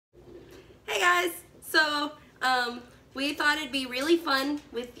So, we thought it'd be really fun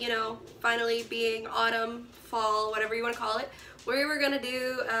with, you know, finally being autumn, fall, whatever you want to call it. We were going to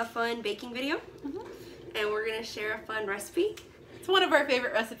do a fun baking video, and we're going to share a fun recipe. It's one of our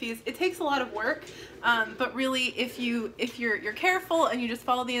favorite recipes. It takes a lot of work, but really if you're careful and you just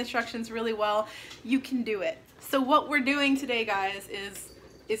follow the instructions really well, you can do it. So what we're doing today, guys,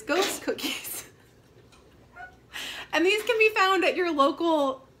 is ghost cookies. And these can be found at your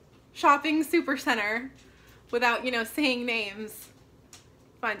local shopping super center without, you know, saying names.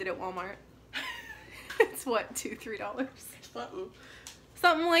 Find it at Walmart. It's what, $2, $3?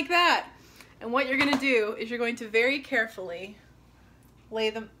 Something like that. And what you're going to do is you're going to very carefully lay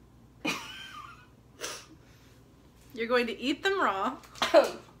them. You're going to eat them raw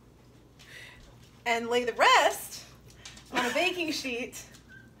and lay the rest on a baking sheet.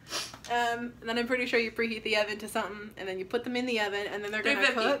 And then I'm pretty sure you preheat the oven to something, and then you put them in the oven, and then they're going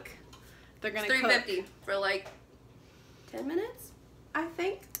to cook. They're going to cook. 350 for like 10 minutes, I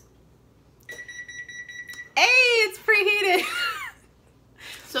think. Hey, it's preheated.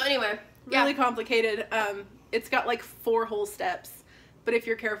 So anyway, really complicated. It's got like 4 whole steps, but if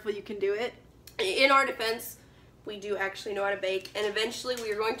you're careful, you can do it. In our defense, we do actually know how to bake, and eventually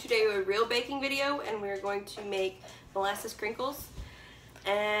we are going to do a real baking video, and we are going to make molasses crinkles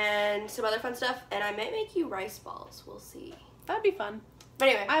and some other fun stuff, and I might make you rice balls. We'll see. That'd be fun. But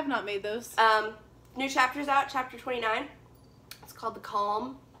anyway, I have not made those. New chapter's out, chapter 29. It's called The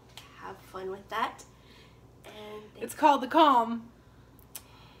Calm. Have fun with that. And it's called The Calm.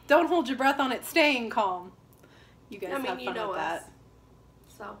 Don't hold your breath on it staying calm. You guys have fun with that.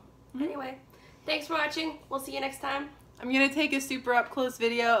 So, anyway, thanks for watching. We'll see you next time. I'm going to take a super up close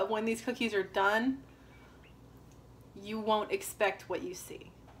video of when these cookies are done. You won't expect what you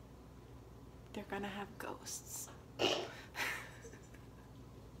see. They're going to have ghosts. Bye!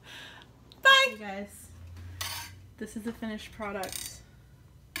 Hey guys, this is the finished product.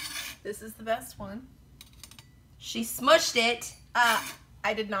 This is the best one. She smushed it.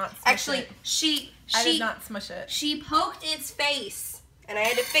 I did not smush it. Actually, I did not smush it. She poked its face, and I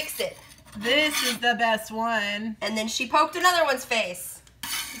had to fix it. This is the best one. And then she poked another one's face.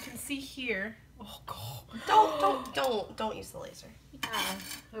 You can see here. Oh god. Don't use the laser. Yeah.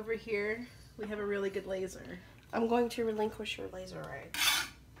 Over here, we have a really good laser. I'm going to relinquish your laser right.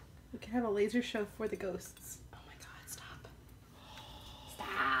 We can have a laser show for the ghosts. Oh my god, stop.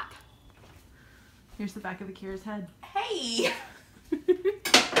 Stop. Here's the back of Akira's head. Hey!